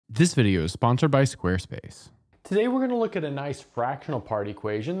This video is sponsored by Squarespace. Today we're going to look at a nice fractional part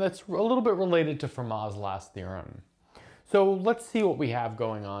equation that's a little bit related to Fermat's last theorem. So let's see what we have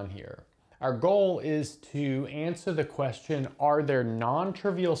going on here. Our goal is to answer the question, are there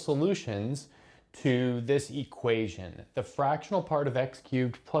non-trivial solutions to this equation? The fractional part of x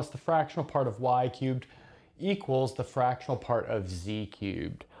cubed plus the fractional part of y cubed equals the fractional part of z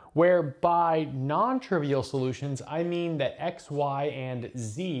cubed. Where by non-trivial solutions, I mean that x, y, and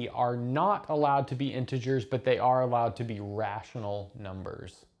z are not allowed to be integers, but they are allowed to be rational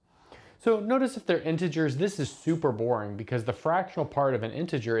numbers. So notice if they're integers, this is super boring because the fractional part of an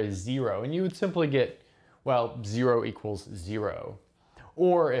integer is 0, and you would simply get, well, 0 equals 0.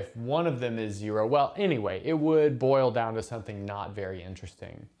 Or if one of them is 0, well, anyway, it would boil down to something not very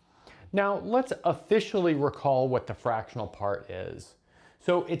interesting. Now, let's officially recall what the fractional part is.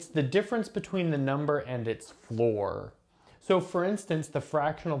 So it's the difference between the number and its floor. So for instance, the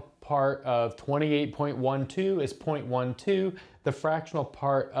fractional part of 28.12 is 0.12. The fractional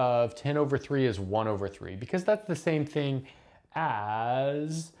part of 10 over 3 is 1 over 3, because that's the same thing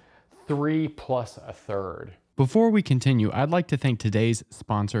as 3 plus a third. Before we continue, I'd like to thank today's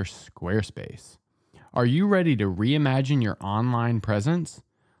sponsor, Squarespace. Are you ready to reimagine your online presence?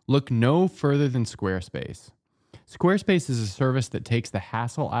 Look no further than Squarespace. Squarespace is a service that takes the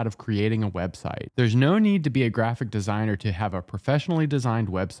hassle out of creating a website. There's no need to be a graphic designer to have a professionally designed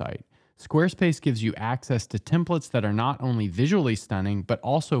website. Squarespace gives you access to templates that are not only visually stunning, but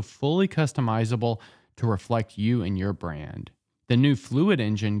also fully customizable to reflect you and your brand. The new Fluid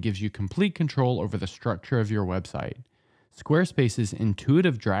engine gives you complete control over the structure of your website. Squarespace's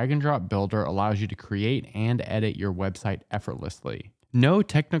intuitive drag and drop builder allows you to create and edit your website effortlessly. No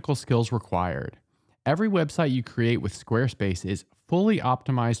technical skills required. Every website you create with Squarespace is fully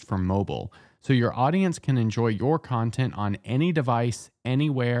optimized for mobile, so your audience can enjoy your content on any device,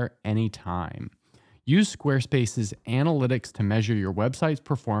 anywhere, anytime. Use Squarespace's analytics to measure your website's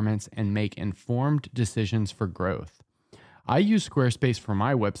performance and make informed decisions for growth. I use Squarespace for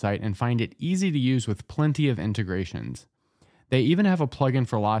my website and find it easy to use with plenty of integrations. They even have a plugin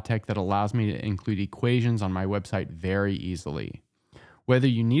for LaTeX that allows me to include equations on my website very easily. Whether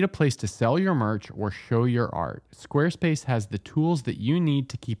you need a place to sell your merch or show your art, Squarespace has the tools that you need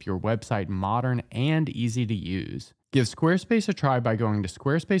to keep your website modern and easy to use. Give Squarespace a try by going to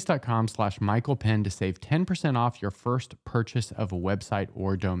squarespace.com/MichaelPenn to save 10% off your first purchase of a website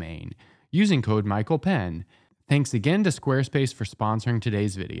or domain using code MichaelPenn. Thanks again to Squarespace for sponsoring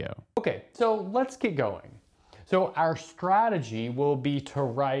today's video. Okay, so let's get going. So our strategy will be to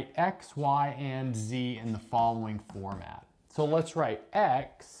write x, y, and z in the following format. So let's write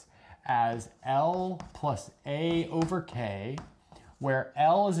x as L plus A over K, where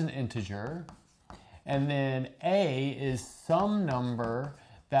L is an integer, and then A is some number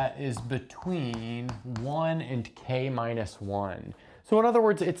that is between 1 and K minus 1. So in other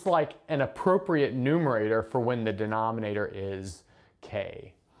words, it's like an appropriate numerator for when the denominator is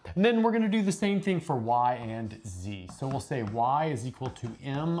K. And then we're going to do the same thing for y and z. So we'll say y is equal to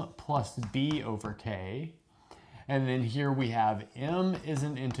m plus b over k. And then here we have m is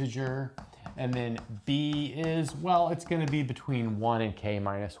an integer, and then b is, well, it's going to be between 1 and k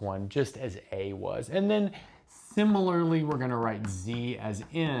minus 1, just as a was. And then similarly, we're going to write z as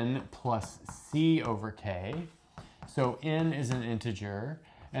n plus c over k. So n is an integer,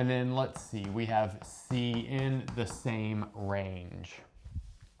 and then let's see, we have c in the same range.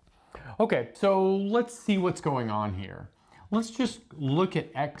 Okay, so let's see what's going on here. Let's just look at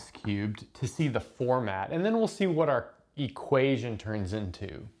x cubed to see the format, and then we'll see what our equation turns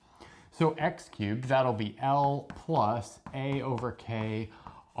into. So x cubed, that'll be L plus A over K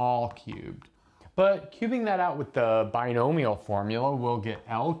all cubed. But cubing that out with the binomial formula, we'll get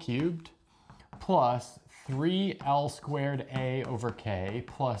L cubed plus 3L squared A over K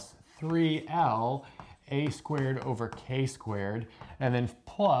plus 3L A squared over K squared, and then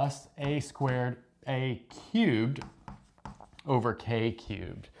plus A squared A cubed over K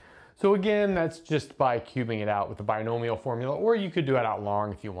cubed. So again, that's just by cubing it out with the binomial formula, or you could do it out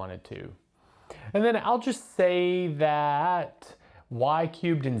long if you wanted to. And then I'll just say that y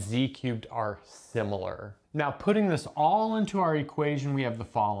cubed and z cubed are similar. Now putting this all into our equation, we have the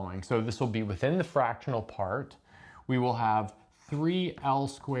following. So this will be within the fractional part. We will have 3L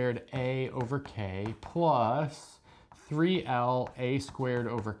squared A over K plus 3L A squared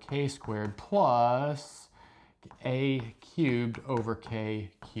over K squared plus A cubed over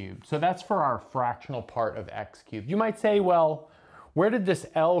K cubed. So that's for our fractional part of x cubed. You might say, well, where did this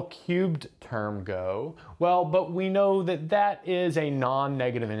L cubed term go? Well, but we know that that is a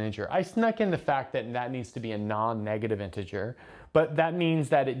non-negative integer. I snuck in the fact that that needs to be a non-negative integer, but that means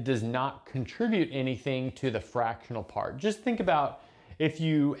that it does not contribute anything to the fractional part. Just think about if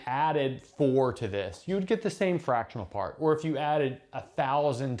you added 4 to this, you would get the same fractional part. Or if you added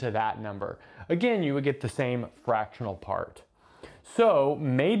 1,000 to that number, again, you would get the same fractional part. So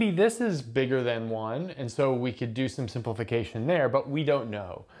maybe this is bigger than 1, and so we could do some simplification there, but we don't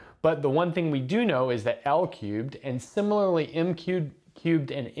know. But the one thing we do know is that L cubed and similarly M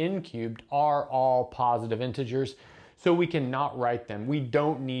cubed and N cubed are all positive integers, so we cannot write them. We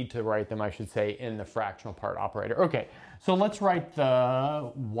don't need to write them, I should say, in the fractional part operator. Okay, so let's write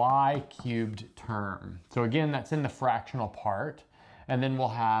the y cubed term. So again, that's in the fractional part, and then we'll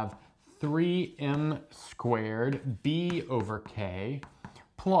have 3m squared b over k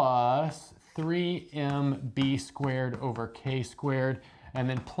plus 3mb squared over k squared, and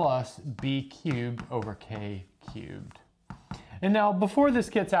then plus b cubed over k cubed. And now, before this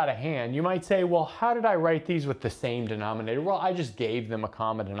gets out of hand, you might say, well, how did I write these with the same denominator? Well, I just gave them a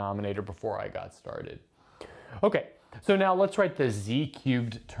common denominator before I got started. Okay, so now let's write the z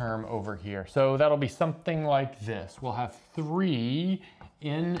cubed term over here. So that'll be something like this. We'll have 3n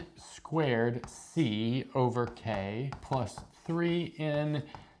squared c over k plus 3n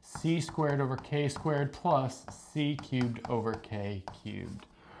c squared over k squared plus c cubed over k cubed.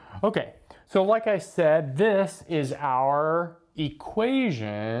 Okay, so like I said, this is our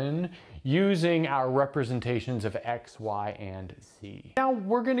equation using our representations of x, y, and z. Now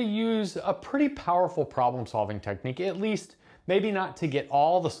we're going to use a pretty powerful problem-solving technique, at least maybe not to get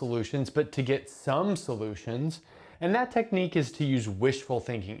all the solutions, but to get some solutions. And that technique is to use wishful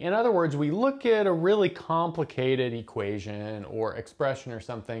thinking. In other words, we look at a really complicated equation or expression or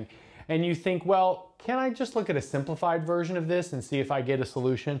something, and you think, well, can I just look at a simplified version of this and see if I get a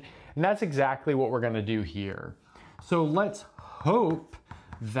solution? And that's exactly what we're going to do here. So let's hope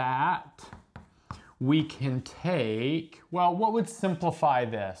that we can take, well, what would simplify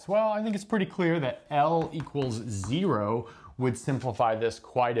this? Well, I think it's pretty clear that L equals 0 would simplify this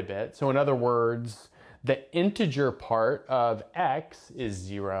quite a bit. So in other words, the integer part of x is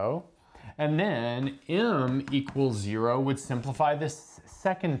 0, and then m equals 0 would simplify this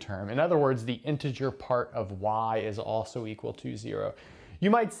second term. In other words, the integer part of y is also equal to 0. You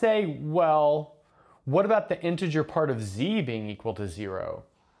might say, well, what about the integer part of z being equal to 0?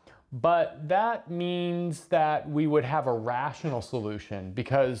 But that means that we would have a rational solution,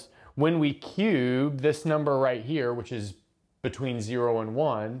 because when we cube this number right here, which is between 0 and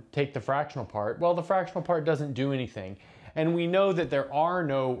 1, take the fractional part, well, the fractional part doesn't do anything. And we know that there are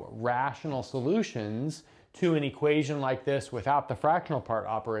no rational solutions to an equation like this without the fractional part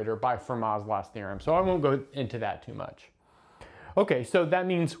operator by Fermat's last theorem. So I won't go into that too much. Okay, so that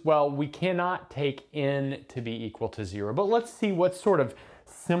means, well, we cannot take n to be equal to 0, but let's see what sort of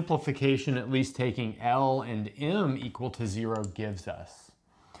simplification at least taking L and m equal to 0 gives us.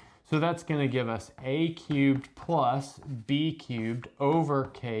 So that's going to give us a cubed plus b cubed over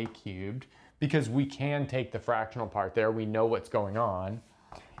k cubed, because we can take the fractional part there, we know what's going on,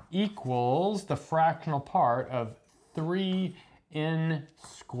 equals the fractional part of 3n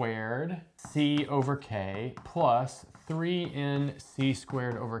squared c over k plus 3n c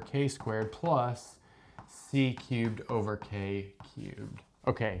squared over k squared plus c cubed over k cubed.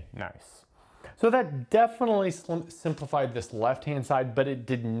 Okay, nice. So that definitely simplified this left-hand side, but it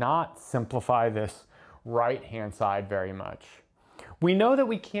did not simplify this right-hand side very much. We know that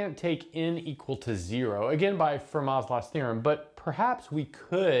we can't take n equal to 0, again by Fermat's last theorem, but perhaps we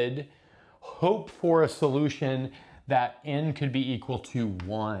could hope for a solution that n could be equal to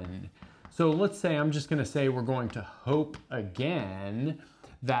 1. So let's say, I'm just going to say we're going to hope again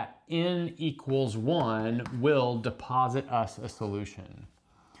that n equals 1 will deposit us a solution.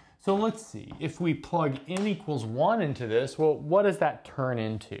 So let's see, if we plug n equals 1 into this, well, what does that turn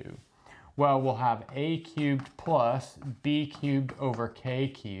into? Well, we'll have a cubed plus b cubed over k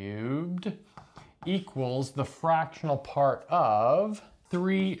cubed equals the fractional part of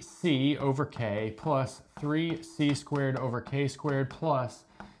 3c over k plus 3c squared over k squared plus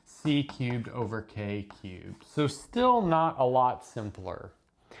c cubed over k cubed. So still not a lot simpler.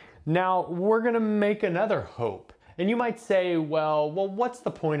 Now we're going to make another hope. And you might say, well, what's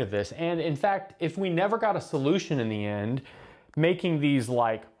the point of this? And in fact, if we never got a solution in the end, making these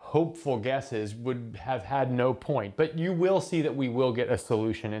like hopeful guesses would have had no point. But you will see that we will get a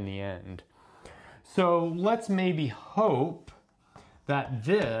solution in the end. So let's maybe hope that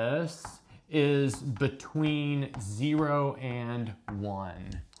this is between 0 and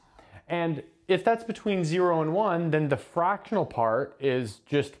 1. And if that's between 0 and 1, then the fractional part is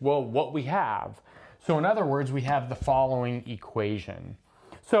just, well, what we have. So in other words, we have the following equation.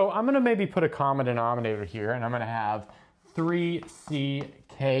 So I'm going to maybe put a common denominator here, and I'm going to have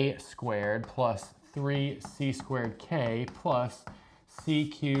 3ck squared plus 3c squared k plus c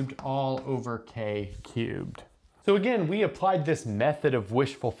cubed all over k cubed. So again, we applied this method of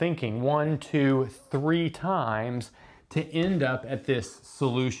wishful thinking 1, 2, 3 times to end up at this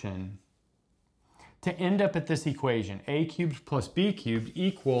solution. To end up at this equation, a cubed plus b cubed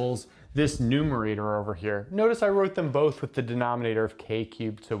equals this numerator over here. Notice I wrote them both with the denominator of k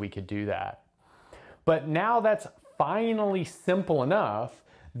cubed so we could do that. But now that's finally simple enough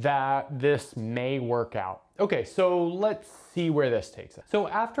that this may work out. Okay, so let's see where this takes us. So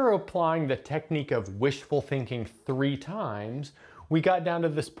after applying the technique of wishful thinking 3 times, we got down to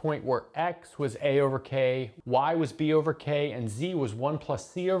this point where x was a over k, y was b over k, and z was 1 plus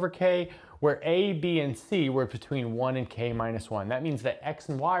c over k, where a, b, and c were between 1 and k minus 1. That means that x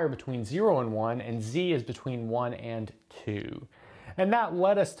and y are between 0 and 1, and z is between 1 and 2. And that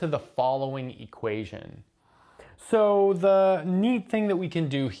led us to the following equation. So the neat thing that we can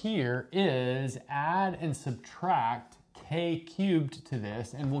do here is add and subtract k cubed to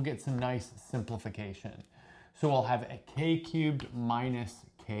this, and we'll get some nice simplification. So we'll have a k cubed minus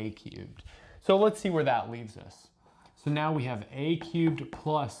k cubed. So let's see where that leaves us. So now we have a cubed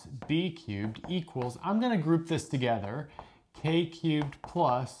plus b cubed equals, I'm going to group this together, k cubed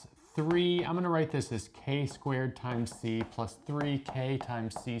plus 3, I'm going to write this as k squared times c plus 3k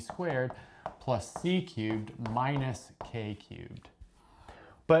times c squared plus c cubed minus k cubed.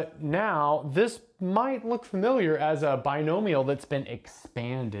 But now this might look familiar as a binomial that's been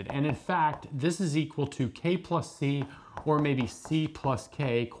expanded. And in fact, this is equal to k plus c, or maybe c plus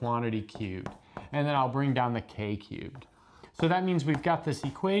k quantity cubed. And then I'll bring down the k cubed. So that means we've got this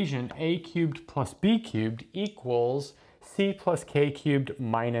equation, a cubed plus b cubed equals c plus k cubed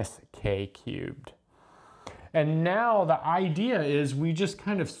minus k cubed. And now the idea is we just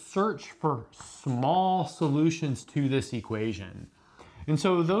kind of search for small solutions to this equation. And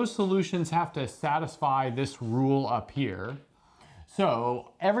so those solutions have to satisfy this rule up here.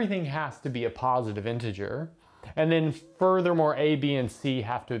 So everything has to be a positive integer. And then furthermore, a, b, and c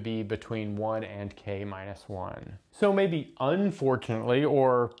have to be between 1 and k minus 1. So maybe unfortunately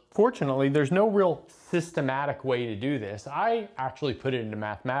or fortunately, there's no real systematic way to do this. I actually put it into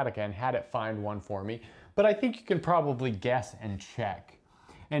Mathematica and had it find one for me, but I think you can probably guess and check.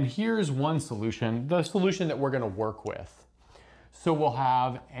 And here's one solution, the solution that we're going to work with. So we'll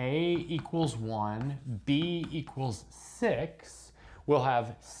have a equals 1, b equals 6, we'll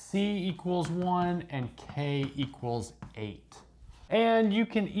have c equals 1, and k equals 8. And you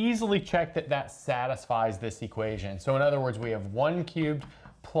can easily check that that satisfies this equation. So in other words, we have 1 cubed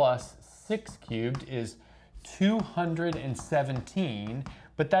plus 6 cubed is 217,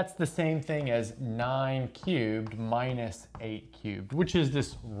 but that's the same thing as 9 cubed minus 8 cubed, which is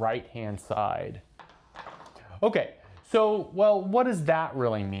this right-hand side. Okay. So, well, what does that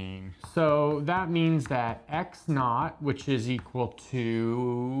really mean? So that means that x naught, which is equal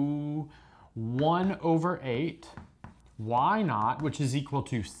to 1 over 8, y naught, which is equal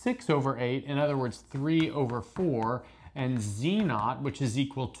to 6 over 8, in other words, 3 over 4, and z naught, which is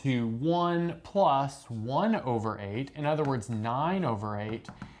equal to 1 plus 1 over 8, in other words, 9 over 8,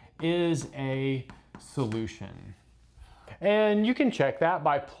 is a solution. And you can check that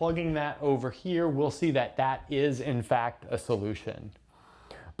by plugging that over here. We'll see that that is in fact a solution.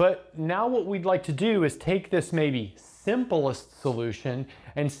 But now what we'd like to do is take this maybe simplest solution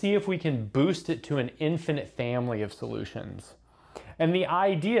and see if we can boost it to an infinite family of solutions. And the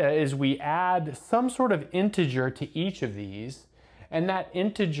idea is we add some sort of integer to each of these, and that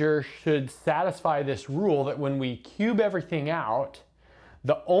integer should satisfy this rule that when we cube everything out,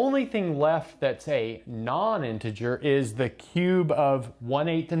 the only thing left that's a non-integer is the cube of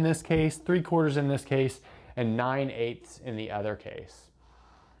 1/8 in this case, 3/4 in this case, and 9/8 in the other case.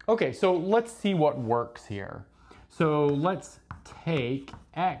 Okay, so let's see what works here. So let's take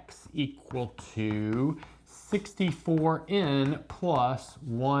x equal to 64n plus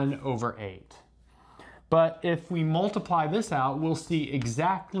 1 over 8. But if we multiply this out, we'll see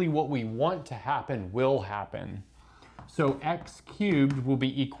exactly what we want to happen will happen. So x cubed will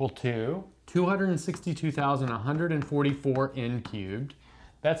be equal to 262,144 n cubed.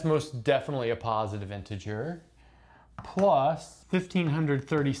 That's most definitely a positive integer. Plus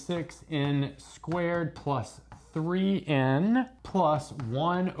 1,536 n squared plus 3n plus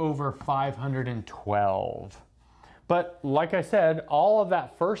 1 over 512. But like I said, all of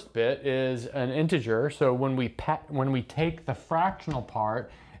that first bit is an integer. So when we take the fractional part,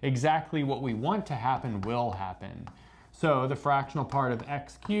 exactly what we want to happen will happen. So the fractional part of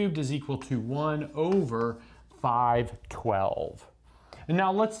x cubed is equal to 1 over 512. And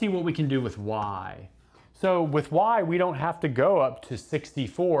now let's see what we can do with y. So with y, we don't have to go up to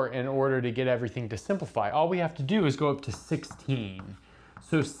 64 in order to get everything to simplify. All we have to do is go up to 16.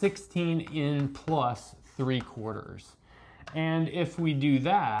 So 16n plus 3/4. And if we do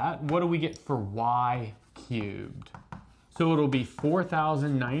that, what do we get for y cubed? So it'll be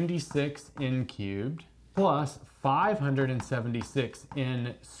 4096n cubed plus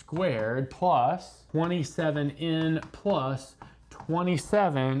 576n squared plus 27n plus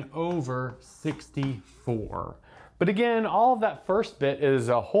 27 over 64. But again, all of that first bit is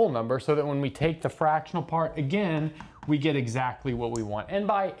a whole number, so that when we take the fractional part, again, we get exactly what we want. And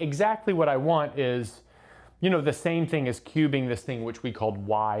by exactly what I want is, you know, the same thing as cubing this thing which we called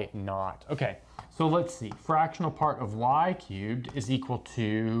y naught. Okay, so let's see. Fractional part of y cubed is equal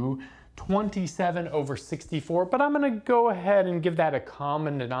to 27 over 64, but I'm going to go ahead and give that a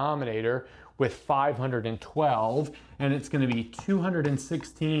common denominator with 512, and it's going to be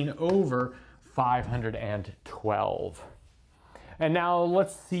 216 over 512. And now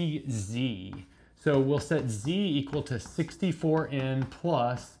let's see z. So we'll set z equal to 64n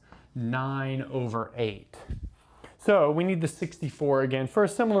plus 9 over 8. So we need the 64 again for a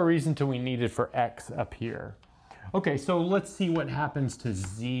similar reason to we needed for x up here. Okay, so let's see what happens to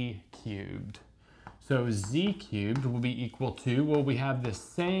z cubed. So z cubed will be equal to, well, we have the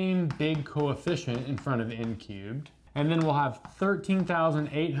same big coefficient in front of n cubed, and then we'll have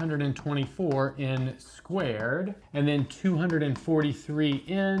 13,824 n squared, and then 243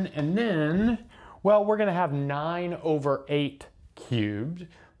 n, and then, well, we're gonna have 9 over 8 cubed,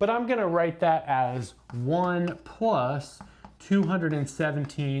 but I'm gonna write that as 1 plus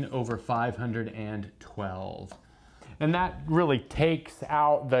 217 over 512. And that really takes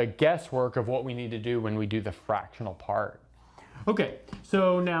out the guesswork of what we need to do when we do the fractional part. Okay,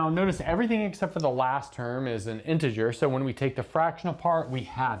 so now notice everything except for the last term is an integer, so when we take the fractional part, we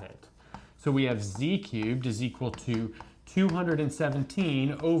have it. So we have z cubed is equal to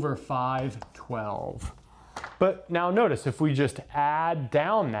 217 over 512. But now notice, if we just add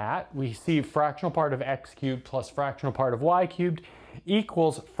down that, we see fractional part of x cubed plus fractional part of y cubed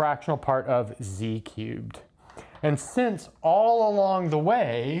equals fractional part of z cubed. And since all along the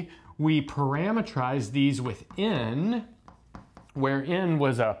way we parameterized these with n, where n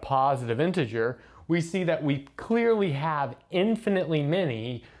was a positive integer, we see that we clearly have infinitely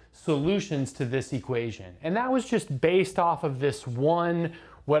many solutions to this equation. And that was just based off of this one,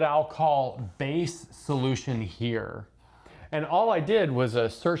 what I'll call base solution here. And all I did was a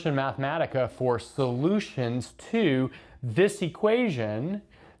search in Mathematica for solutions to this equation,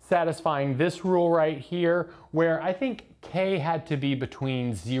 satisfying this rule right here, where I think k had to be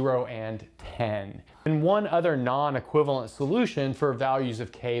between 0 and 10. And one other non-equivalent solution for values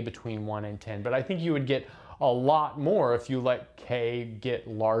of k between 1 and 10, but I think you would get a lot more if you let k get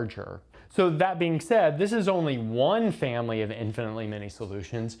larger. So that being said, this is only one family of infinitely many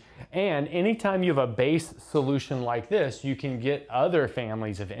solutions, and anytime you have a base solution like this, you can get other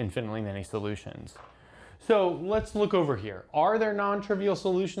families of infinitely many solutions. So let's look over here. Are there non-trivial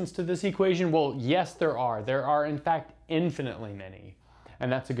solutions to this equation? Well, yes, there are. There are, in fact, infinitely many.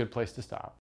 And that's a good place to stop.